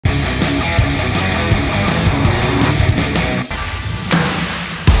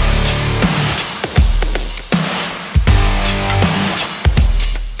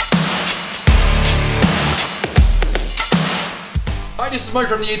this is Mark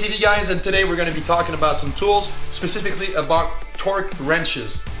from the ATV Guys, and today we're going to be talking about some tools, specifically about torque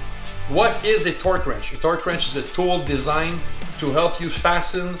wrenches. What is a torque wrench? A torque wrench is a tool designed to help you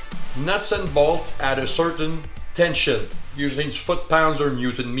fasten nuts and bolts at a certain tension, usually in foot-pounds or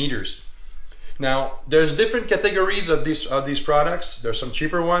Newton meters. Now, there's different categories of these products. There's some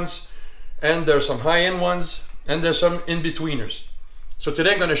cheaper ones, and there's some high-end ones, and there's some in-betweeners. So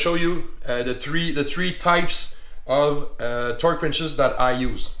today I'm going to show you the three types of torque wrenches that I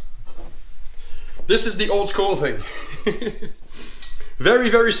use. This is the old school thing.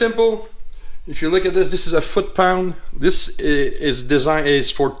 Very simple. If you look at this, this is a foot-pound. This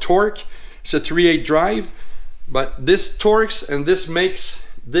is for torque. It's a 3/8 drive, but this torques and this makes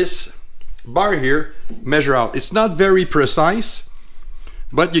this bar here measure out. It's not very precise,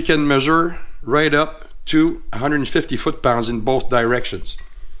 but you can measure right up to 150 foot-pounds in both directions.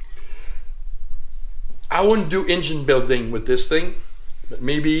 I wouldn't do engine building with this thing, but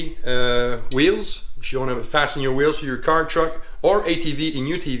maybe wheels, if you want to fasten your wheels to your car, truck, or ATV and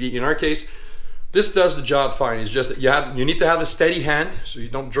UTV. In our case, this does the job fine. It's just that you need to have a steady hand so you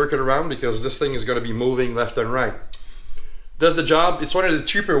don't jerk it around, because this thing is going to be moving left and right. Does the job. It's one of the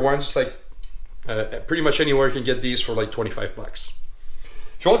cheaper ones. It's like pretty much anywhere you can get these for like 25 bucks.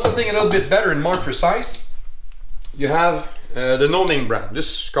 If you want something a little bit better and more precise, you have the no-name brand.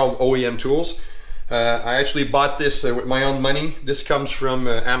 This is called OEM Tools. I actually bought this with my own money. This comes from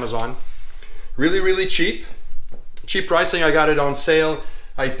Amazon. Really cheap pricing. I got it on sale.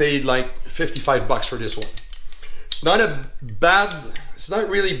 I paid like 55 bucks for this one. It's not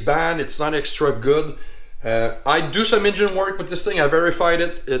really bad. It's not extra good. I do some engine work with this thing. I verified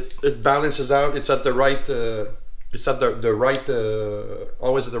it. It balances out. It's at the right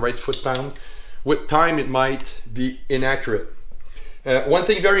always at the right foot-pound. With time it might be inaccurate. One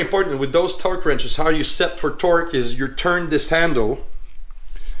thing very important with those torque wrenches, how you set for torque, is you turn this handle,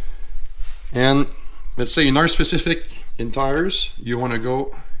 and let's say in our specific in tires you want to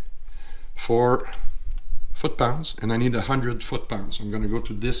go for foot-pounds, and I need 100 foot-pounds. I'm going to go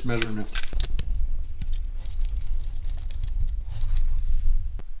to this measurement.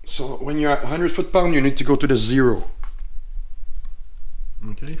 So when you're at 100 foot-pound, you need to go to the 0.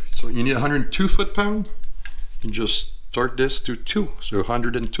 Okay, so you need 102 foot-pound. You just torque this to 2, so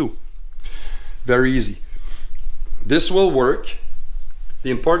 102. Very easy. This will work. The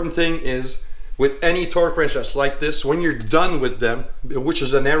important thing is, with any torque wrench that's like this, when you're done with them, which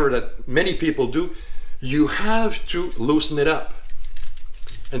is an error that many people do, you have to loosen it up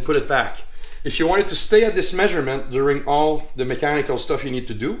and put it back. If you want it to stay at this measurement during all the mechanical stuff you need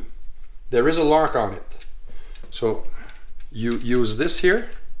to do, there is a lock on it. So you use this here,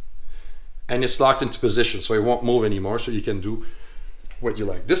 and it's locked into position, so it won't move anymore, so you can do what you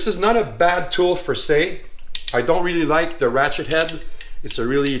like. This is not a bad tool per se. I don't really like the ratchet head. It's a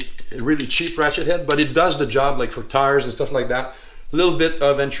really cheap ratchet head, but it does the job, like for tires and stuff like that. A little bit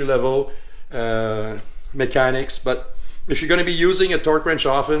of entry-level mechanics, but if you're going to be using a torque wrench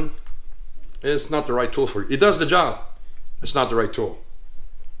often, it's not the right tool for you. It does the job. It's not the right tool.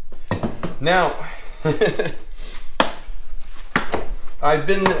 Now, I've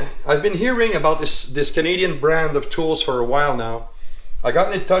been hearing about this Canadian brand of tools for a while now. I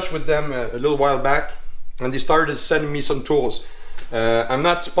got in touch with them a little while back, and they started sending me some tools. I'm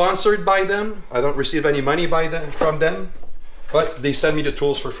not sponsored by them. I don't receive any money from them, but they send me the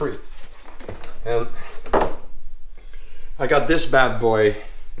tools for free. And I got this bad boy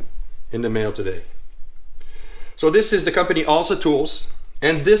in the mail today. So this is the company Ulsa Tools,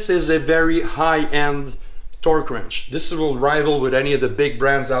 and this is a very high-end torque wrench. This will rival with any of the big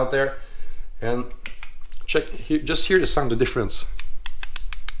brands out there. And check here, just hear the sound, the difference.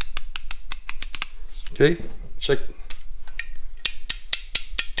 Okay, check.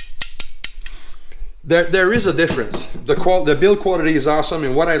 There is a difference. The build quality is awesome,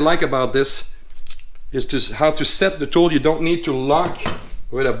 and what I like about this is how to set the tool. You don't need to lock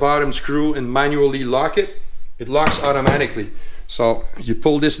with a bottom screw and manually lock it. It locks automatically. So you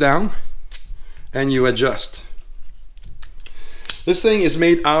pull this down and you adjust. This thing is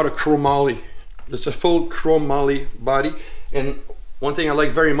made out of chromoly. It's a full chromoly body, and one thing I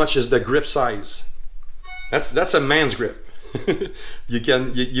like very much is the grip size. That's a man's grip.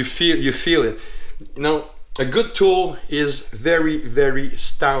 you feel it. You know, a good tool is very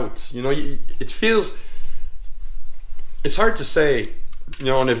stout. You know, it feels. It's hard to say, you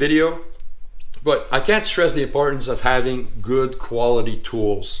know, on a video, but I can't stress the importance of having good quality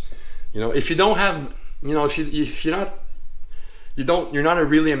tools. You know, if you don't have, you know, if you're not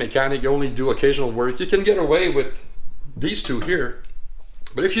really a mechanic, you only do occasional work, you can get away with these two here.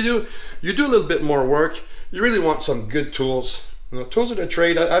 But if you do a little bit more work, you really want some good tools You know, tools of the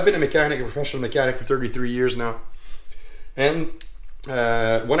trade. I've been a mechanic, a professional mechanic for 33 years now. And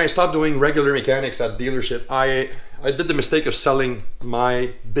when I stopped doing regular mechanics at dealership, I did the mistake of selling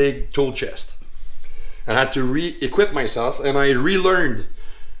my big tool chest. And I had to re-equip myself, and I relearned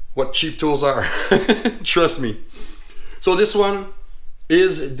what cheap tools are. Trust me. So this one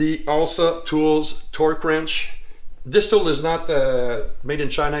is the Ulsa Tools torque wrench. This tool is not made in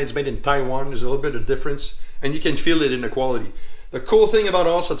China, it's made in Taiwan. There's a little bit of difference, and you can feel it in the quality. The cool thing about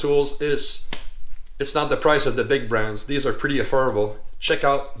Ulsa Tools is it's not the price of the big brands. These are pretty affordable. Check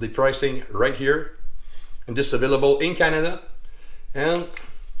out the pricing right here. And this is available in Canada. And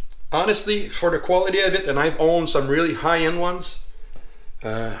honestly, for the quality of it, and I've owned some really high-end ones,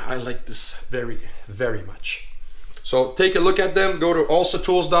 I like this very, very much. So take a look at them. Go to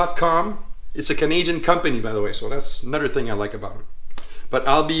ulsatools.com. It's a Canadian company, by the way, so that's another thing I like about them. But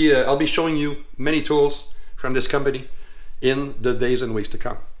I'll be showing you many tools from this company in the days and weeks to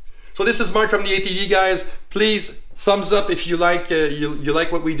come. So this is Mark from the ATV Guys. Please thumbs up if you like you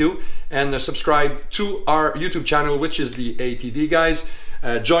like what we do, and subscribe to our YouTube channel, which is the ATV Guys.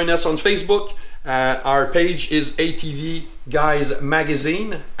 Join us on Facebook. Our page is ATV Guys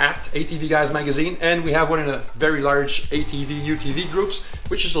Magazine, at ATV Guys Magazine, and we have one of the very large ATV UTV groups,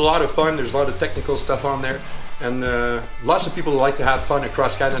 which is a lot of fun. There's a lot of technical stuff on there, and lots of people like to have fun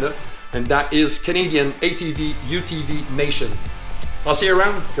across Canada, and that is Canadian ATV UTV Nation. I'll see you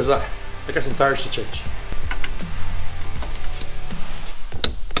around, because I got some tires to change.